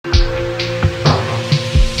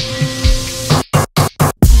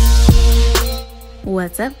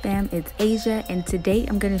What's up fam, it's Asia, and today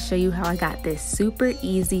I'm going to show you how I got this super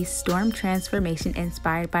easy storm transformation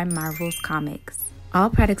inspired by Marvel's comics. All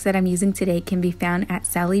products that I'm using today can be found at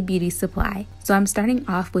Sally Beauty Supply. So I'm starting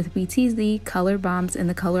off with BTZ Color Bombz in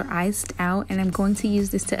the color Iced Out, and I'm going to use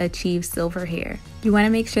this to achieve silver hair. You want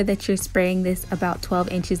to make sure that you're spraying this about 12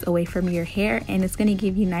 inches away from your hair, and it's going to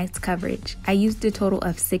give you nice coverage. I used a total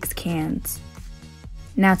of 6 cans.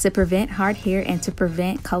 Now to prevent hard hair and to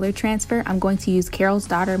prevent color transfer, I'm going to use Carol's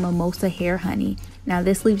Daughter Mimosa Hair Honey. Now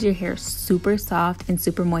this leaves your hair super soft and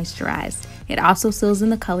super moisturized. It also seals in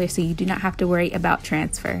the color so you do not have to worry about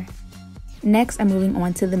transfer. Next, I'm moving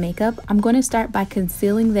on to the makeup. I'm going to start by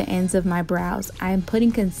concealing the ends of my brows. I am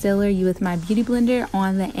putting concealer with my beauty blender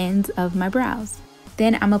on the ends of my brows.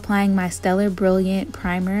 Then I'm applying my Stellar Brilliant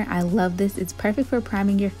Primer. I love this. It's perfect for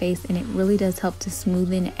priming your face, and it really does help to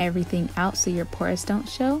smoothen everything out so your pores don't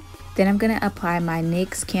show. Then I'm going to apply my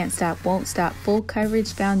NYX Can't Stop Won't Stop Full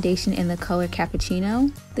Coverage Foundation in the color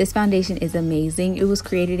Cappuccino. This foundation is amazing. It was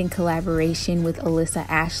created in collaboration with Alyssa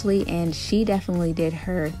Ashley, and she definitely did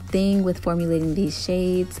her thing with formulating these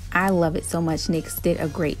shades. I love it so much. NYX did a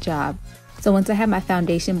great job. So once I have my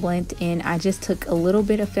foundation blended in, I just took a little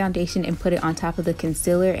bit of foundation and put it on top of the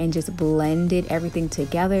concealer and just blended everything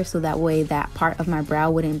together so that way that part of my brow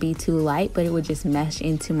wouldn't be too light, but it would just mesh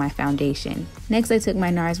into my foundation. Next, I took my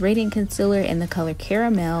NARS Radiant Concealer in the color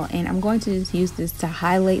Caramel, and I'm going to just use this to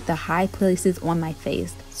highlight the high places on my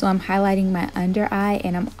face. So I'm highlighting my under eye,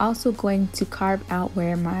 and I'm also going to carve out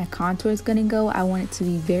where my contour is going to go. I want it to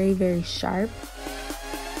be very, very sharp.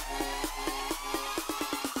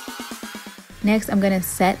 Next, I'm going to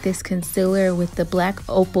set this concealer with the Black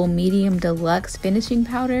Opal Medium Deluxe Finishing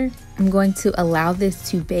Powder. I'm going to allow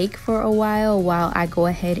this to bake for a while I go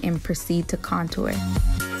ahead and proceed to contour.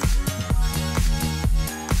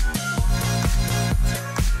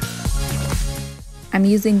 I'm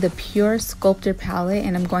using the Pure Sculptor palette,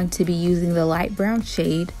 and I'm going to be using the light brown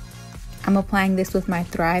shade. I'm applying this with my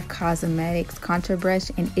Thrive Cosmetics contour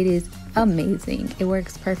brush, and it is amazing. It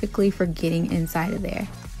works perfectly for getting inside of there.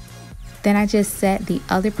 Then I just set the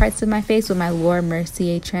other parts of my face with my Laura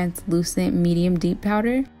Mercier Translucent Medium Deep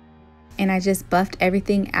Powder. And I just buffed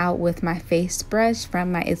everything out with my face brush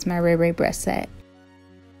from my It's My Ray Ray brush set.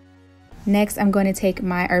 Next, I'm going to take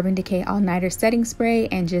my Urban Decay All Nighter Setting Spray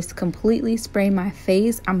and just completely spray my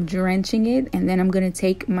face. I'm drenching it, and then I'm going to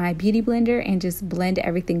take my beauty blender and just blend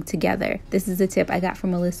everything together. This is a tip I got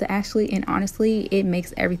from Alyssa Ashley, and honestly, it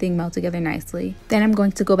makes everything melt together nicely. Then I'm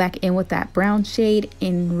going to go back in with that brown shade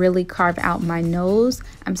and really carve out my nose.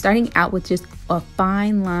 I'm starting out with just a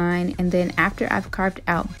fine line, and then after I've carved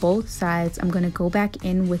out both sides, I'm going to go back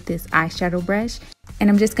in with this eyeshadow brush, and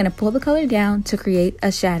I'm just going to pull the color down to create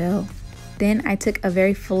a shadow. Then I took a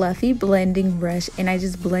very fluffy blending brush and I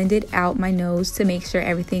just blended out my nose to make sure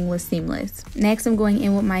everything was seamless. Next, I'm going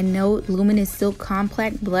in with my Note Luminous Silk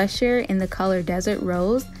Compact Blusher in the color Desert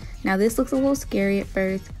Rose. Now this looks a little scary at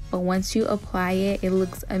first, but once you apply it, it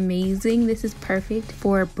looks amazing. This is perfect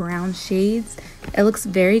for brown shades. It looks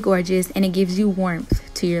very gorgeous, and it gives you warmth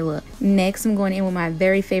to your look. Next, I'm going in with my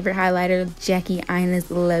very favorite highlighter, Jackie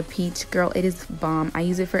Aina's Le Peach. Girl, it is bomb. I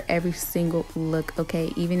use it for every single look,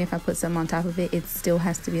 okay? Even if I put something on top of it, it still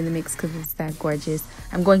has to be in the mix because it's that gorgeous.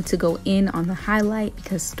 I'm going to go in on the highlight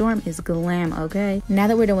because Storm is glam, okay? Now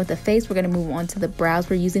that we're done with the face, we're going to move on to the brows.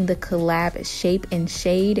 We're using the Collab Shape and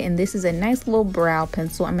Shade, and this is a nice little brow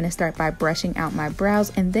pencil. I'm going to start by brushing out my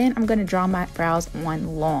brows, and then I'm going to draw my brows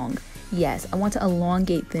on long. Yes, I want to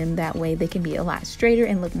elongate them, that way they can be a lot straighter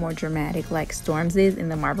and look more dramatic like Storm's is in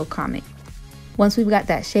the Marvel comic. Once we've got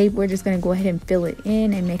that shape, we're just going to go ahead and fill it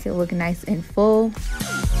in and make it look nice and full.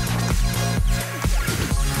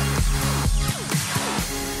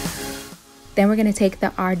 Then we're going to take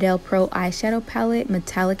the Ardell Pro Eyeshadow Palette,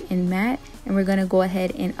 Metallic and Matte, and we're going to go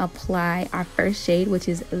ahead and apply our first shade, which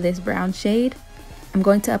is this brown shade. I'm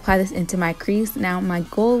going to apply this into my crease. Now my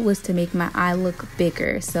goal was to make my eye look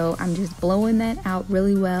bigger, so I'm just blowing that out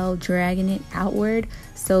really well, dragging it outward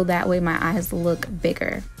so that way my eyes look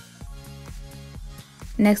bigger.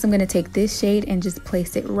 Next, I'm going to take this shade and just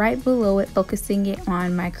place it right below it, focusing it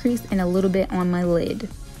on my crease and a little bit on my lid.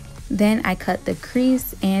 Then I cut the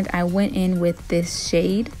crease and I went in with this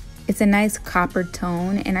shade. It's a nice copper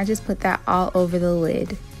tone, and I just put that all over the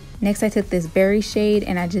lid. Next, I took this berry shade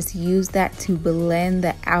and I just used that to blend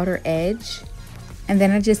the outer edge. And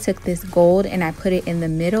then I just took this gold and I put it in the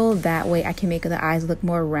middle. That way I can make the eyes look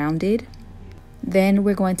more rounded. Then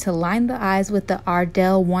we're going to line the eyes with the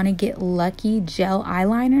Ardell Wanna Get Lucky Gel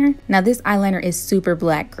Eyeliner. Now this eyeliner is super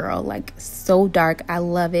black, girl, like so dark. I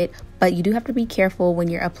love it. but you do have to be careful when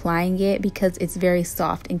you're applying it because it's very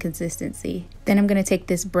soft in consistency. Then I'm going to take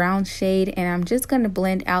this brown shade and I'm just going to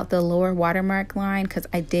blend out the lower watermark line because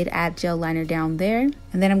I did add gel liner down there.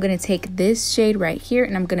 And then I'm going to take this shade right here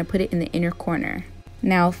and I'm going to put it in the inner corner.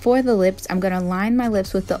 Now for the lips, I'm going to line my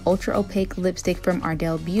lips with the ultra opaque lipstick from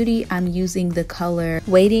Ardell Beauty. I'm using the color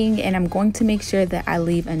Waiting, and I'm going to make sure that I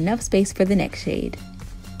leave enough space for the next shade.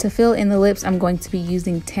 To fill in the lips, I'm going to be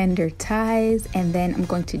using Tender Ties, and then I'm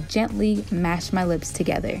going to gently mash my lips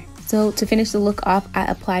together. So to finish the look off, I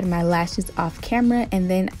applied my lashes off camera, and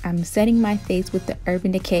then I'm setting my face with the Urban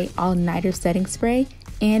Decay All Nighter Setting Spray.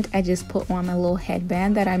 And I just put on a little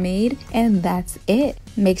headband that I made, and that's it.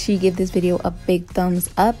 Make sure you give this video a big thumbs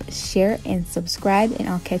up, share, and subscribe, and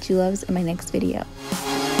I'll catch you loves in my next video.